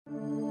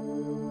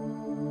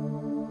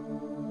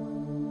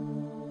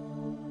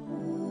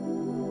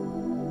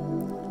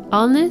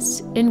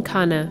Alnus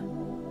incana,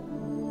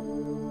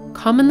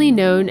 commonly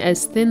known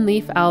as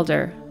thin-leaf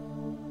alder.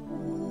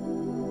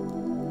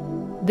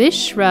 This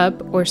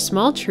shrub or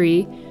small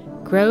tree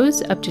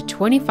grows up to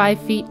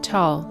 25 feet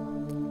tall,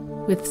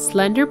 with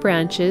slender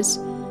branches,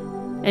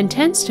 and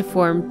tends to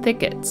form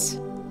thickets.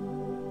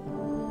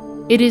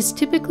 It is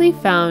typically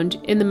found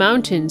in the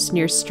mountains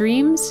near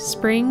streams,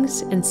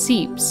 springs, and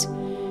seeps,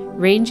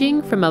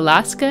 ranging from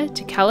Alaska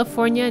to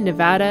California,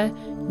 Nevada,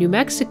 New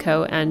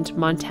Mexico, and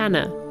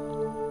Montana.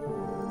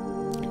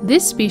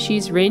 This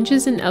species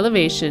ranges in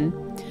elevation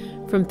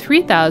from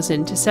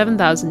 3,000 to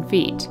 7,000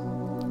 feet.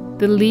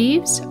 The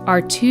leaves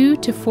are 2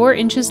 to 4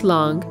 inches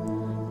long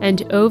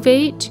and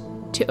ovate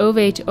to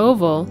ovate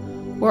oval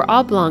or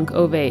oblong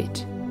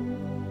ovate.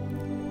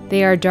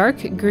 They are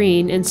dark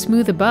green and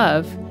smooth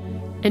above,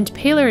 and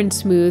paler and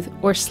smooth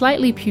or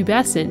slightly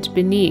pubescent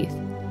beneath,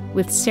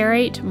 with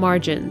serrate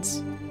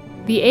margins.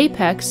 The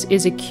apex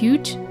is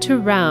acute to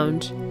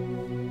round,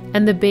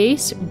 and the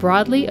base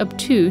broadly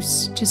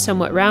obtuse to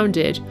somewhat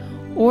rounded,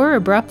 or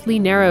abruptly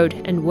narrowed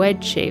and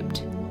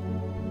wedge-shaped.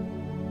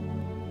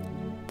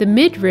 The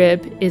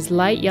midrib is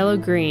light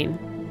yellow-green.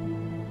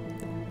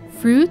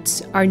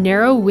 Fruits are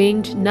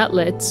narrow-winged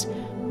nutlets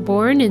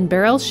borne in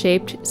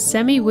barrel-shaped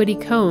semi-woody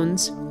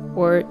cones,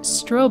 or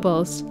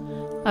strobiles,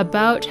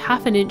 about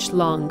half an inch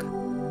long.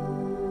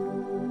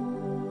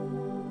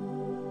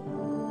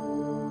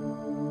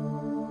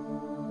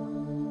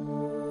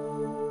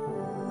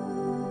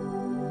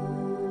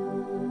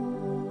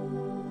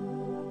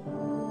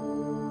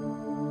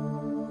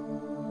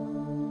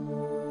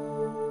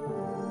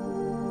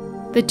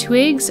 The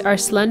twigs are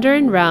slender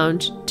and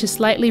round to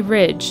slightly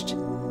ridged,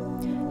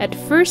 at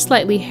first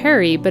slightly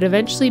hairy but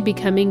eventually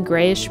becoming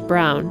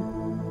grayish-brown.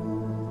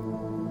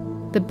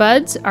 The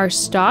buds are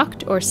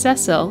stalked or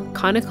sessile,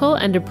 conical,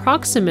 and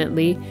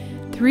approximately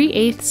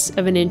 3/8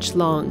 of an inch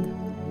long.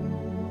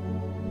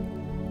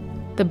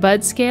 The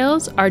bud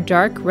scales are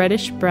dark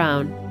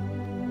reddish-brown.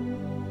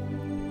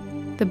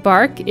 The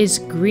bark is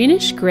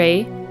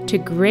greenish-gray to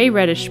gray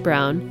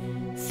reddish-brown,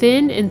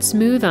 thin and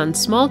smooth on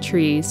small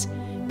trees,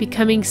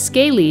 becoming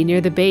scaly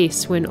near the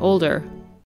base when older.